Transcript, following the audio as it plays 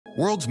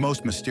World's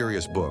most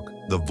mysterious book,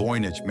 the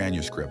Voynich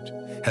Manuscript,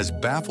 has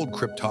baffled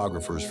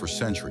cryptographers for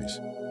centuries,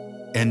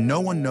 and no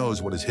one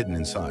knows what is hidden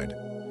inside.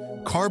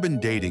 Carbon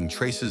dating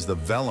traces the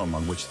vellum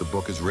on which the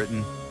book is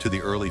written to the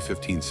early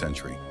 15th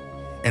century,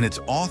 and its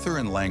author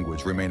and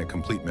language remain a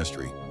complete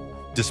mystery.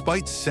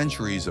 Despite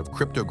centuries of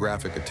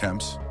cryptographic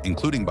attempts,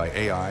 including by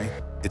AI,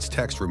 its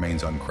text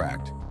remains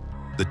uncracked.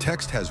 The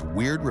text has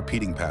weird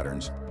repeating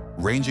patterns,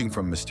 ranging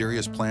from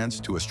mysterious plants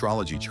to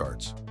astrology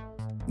charts.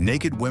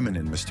 Naked women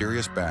in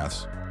mysterious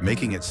baths,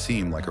 making it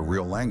seem like a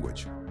real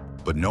language,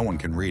 but no one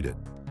can read it.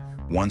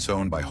 Once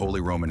owned by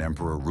Holy Roman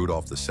Emperor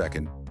Rudolph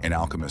II and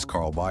alchemist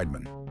Carl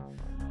Weidmann.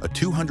 A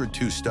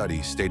 202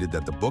 study stated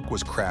that the book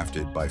was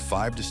crafted by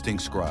 5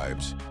 distinct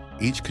scribes,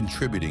 each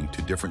contributing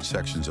to different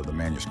sections of the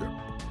manuscript.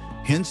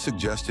 Hints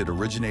suggest it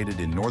originated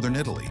in northern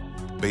Italy,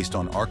 based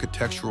on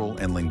architectural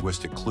and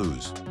linguistic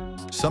clues.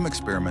 Some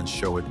experiments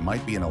show it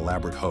might be an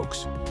elaborate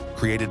hoax,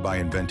 created by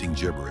inventing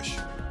gibberish.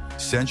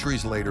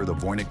 Centuries later, the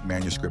Voynich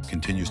Manuscript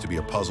continues to be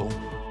a puzzle,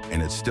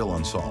 and it's still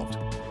unsolved.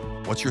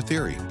 What's your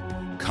theory?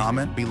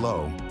 Comment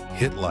below,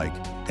 hit like,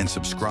 and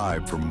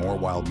subscribe for more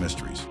wild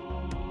mysteries.